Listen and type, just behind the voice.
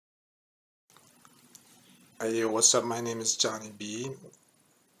Hey, yo, what's up? My name is JonnyB,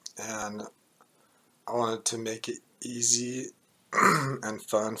 and I wanted to make it easy and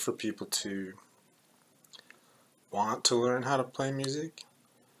fun for people to want to learn how to play music.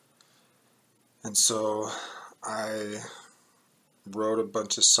 And so I wrote a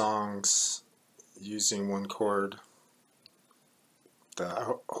bunch of songs using one chord that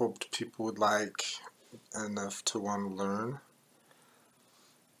I hoped people would like enough to want to learn,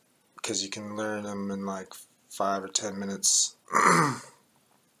 because you can learn them in like 5 or 10 minutes, at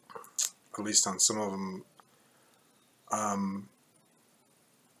least on some of them.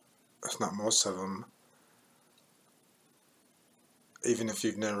 If not most of them, even if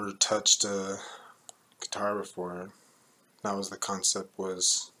you've never touched a guitar before. That was the concept,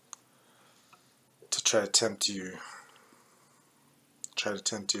 was to try to tempt you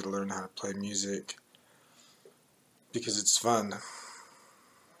to learn how to play music, because it's fun,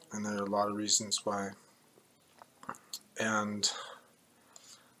 and there are a lot of reasons why, and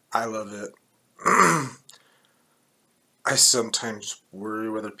I love it. I sometimes worry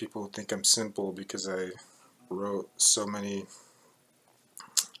whether people think I'm simple because I wrote so many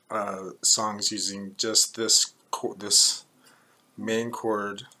songs using just this main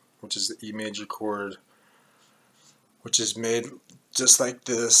chord, which is the E major chord, which is made just like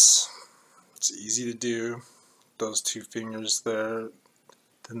this. It's easy to do. Those two fingers there.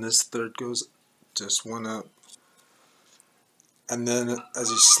 Then this third goes just one up. And then as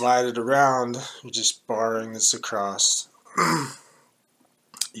you slide it around, you're just barring this across.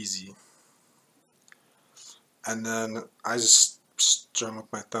 Easy. And then I just strum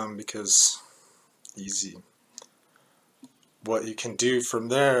with my thumb because easy. What you can do from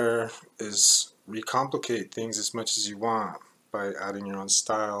there is recomplicate things as much as you want by adding your own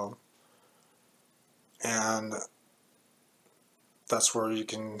style. And that's where you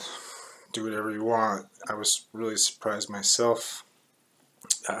can do whatever you want. I was really surprised myself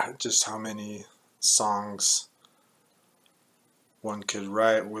at just how many songs one could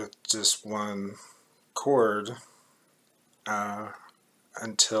write with just one chord,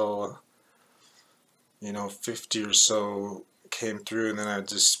 until 50 or so came through, and then I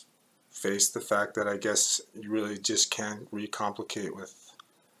just faced the fact that I guess you really just can't recomplicate with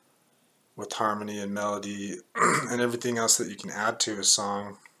harmony and melody and everything else that you can add to a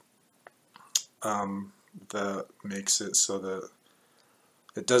song, that makes it so that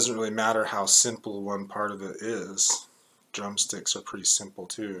it doesn't really matter how simple one part of it is. Drumsticks are pretty simple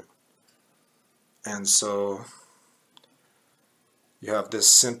too. And so you have this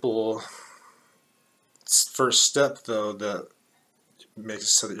simple first step, though, that makes it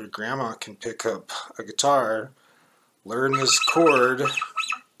so that your grandma can pick up a guitar, learn this chord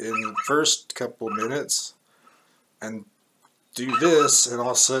in the first couple minutes, and do this, and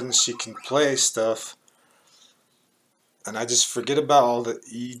all of a sudden she can play stuff. And I just forget about all the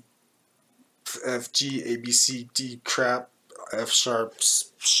E, F, G, A, B, C, D crap, F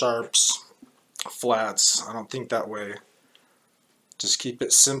sharps, flats. I don't think that way. Just keep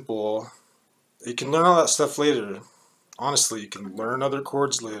it simple. You can learn all that stuff later. Honestly, you can learn other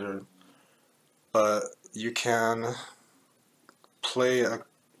chords later, but you can play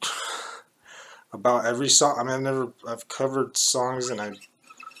about every song. I mean, I've covered songs, and I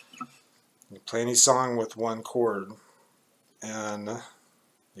play any song with one chord, and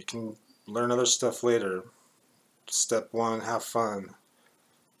you can learn other stuff later. Step one, have fun.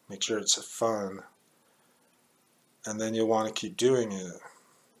 Make sure it's fun, and then you'll want to keep doing it.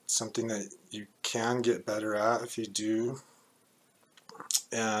 Something that you can get better at if you do,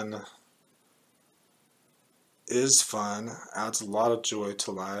 and is fun, adds a lot of joy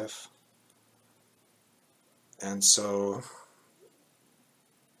to life. And so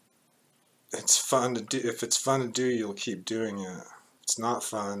it's fun to do. If it's fun to do, you'll keep doing it. If it's not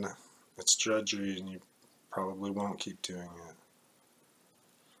fun, it's drudgery, and you probably won't keep doing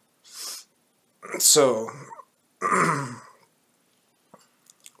it. So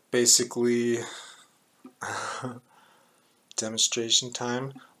basically, demonstration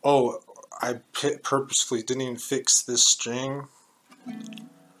time. Oh, I purposefully didn't even fix this string,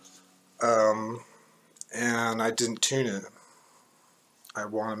 and I didn't tune it. I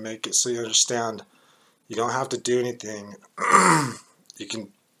want to make it so you understand you don't have to do anything. You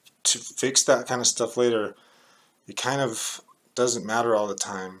can fix that kind of stuff later. It kind of doesn't matter all the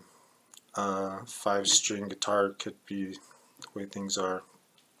time. 5-string guitar could be the way things are,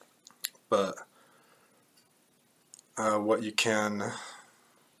 but what you can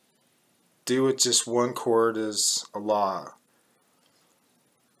do with just one chord is a lot.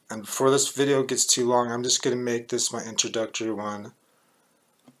 And before this video gets too long, I'm just going to make this my introductory one.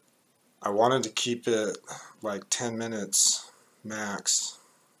 I wanted to keep it like 10 minutes max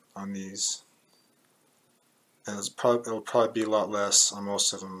on these, and it'll probably be a lot less on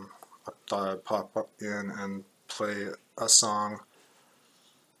most of them. I thought I'd pop up in and play a song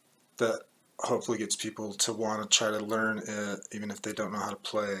that hopefully gets people to want to try to learn it, even if they don't know how to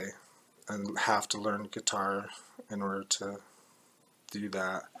play and have to learn guitar in order to do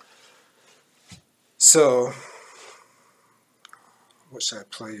that. So, what should I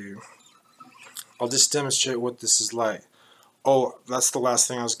play you? I'll just demonstrate what this is like. Oh, that's the last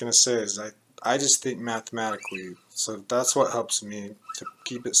thing I was going to say, is I just think mathematically. So that's what helps me to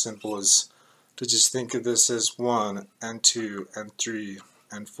keep it simple, is to just think of this as 1 and 2 and 3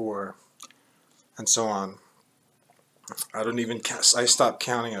 and 4 and so on. I stop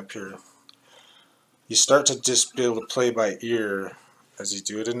counting up here. You start to just be able to play by ear as you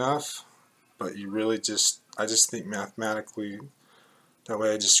do it enough, but you really I just think mathematically. That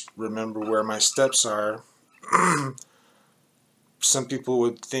way I just remember where my steps are. Some people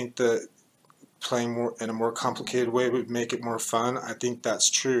would think that playing in a more complicated way would make it more fun. I think that's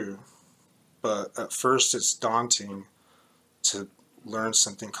true, but at first it's daunting to learn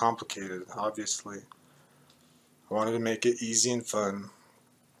something complicated, obviously. I wanted to make it easy and fun,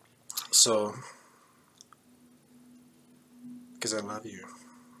 so, because I love you.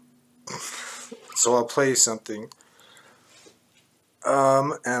 So I'll play you something.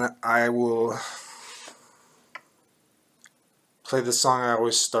 And I will play the song I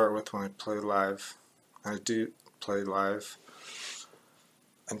always start with when I play live. I do play live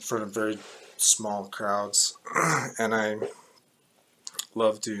in front of very small crowds, and I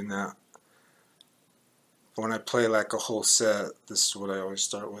love doing that. But when I play like a whole set, this is what I always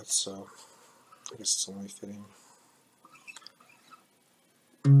start with, so I guess it's only fitting.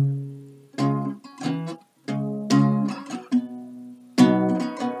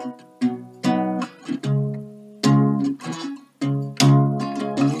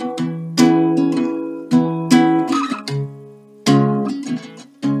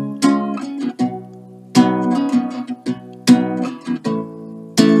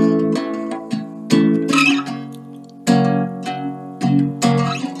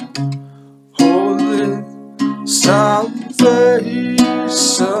 Salvation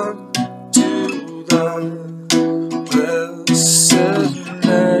to the blessed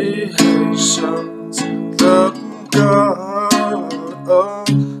nations, the God of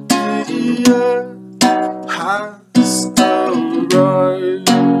the earth has arrived.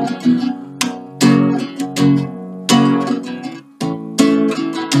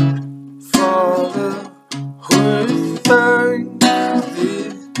 Father, we thank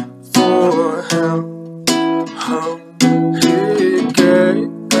thee for him. He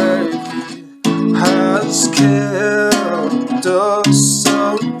has kept us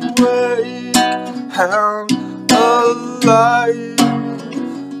awake and alive.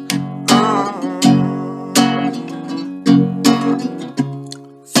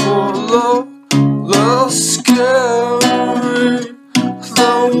 Full of the scary,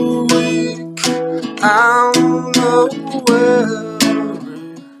 the weak and the weary,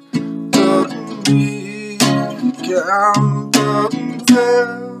 the meek and the very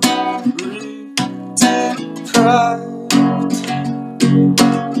deprived.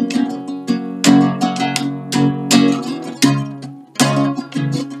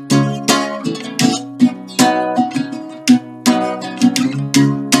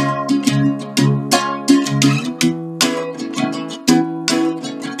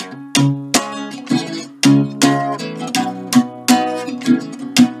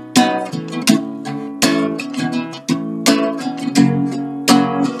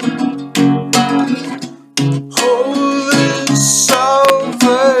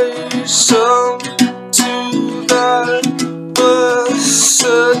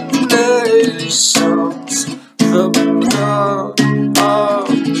 Nations, the God of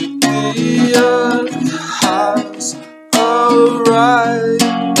the earth has arrived.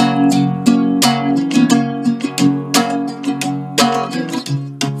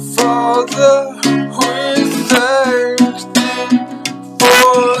 Father, we thank thee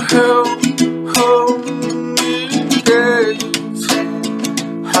for him whom you gave,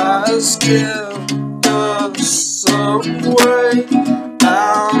 has given us away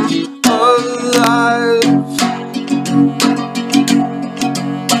and alive.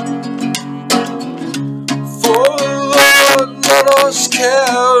 For Lord, let us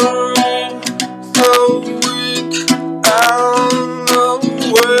carry the weak and the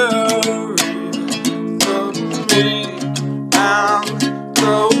weary, the meek and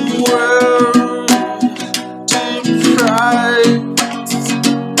the weary, deprived.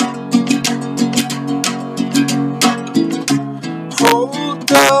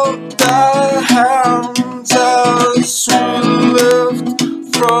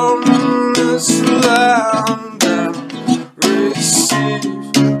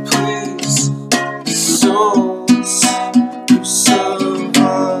 please the souls who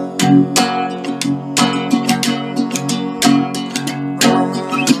survive.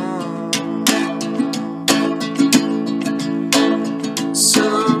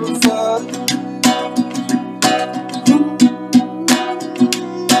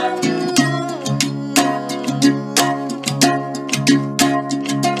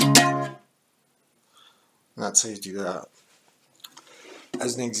 That's how you do that.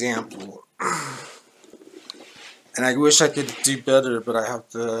 As an example. And I wish I could do better, but I have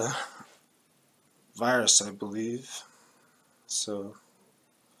the virus, I believe. So,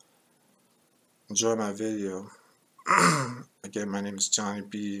 enjoy my video. Again, my name is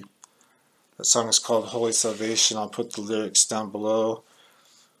JonnyB. That song is called Holy Salvation. I'll put the lyrics down below.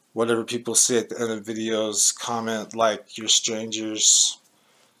 Whatever people say at the end of videos, comment, like, you're strangers,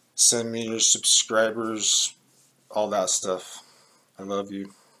 send me your subscribers, all that stuff. I love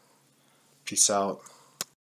you. Peace out.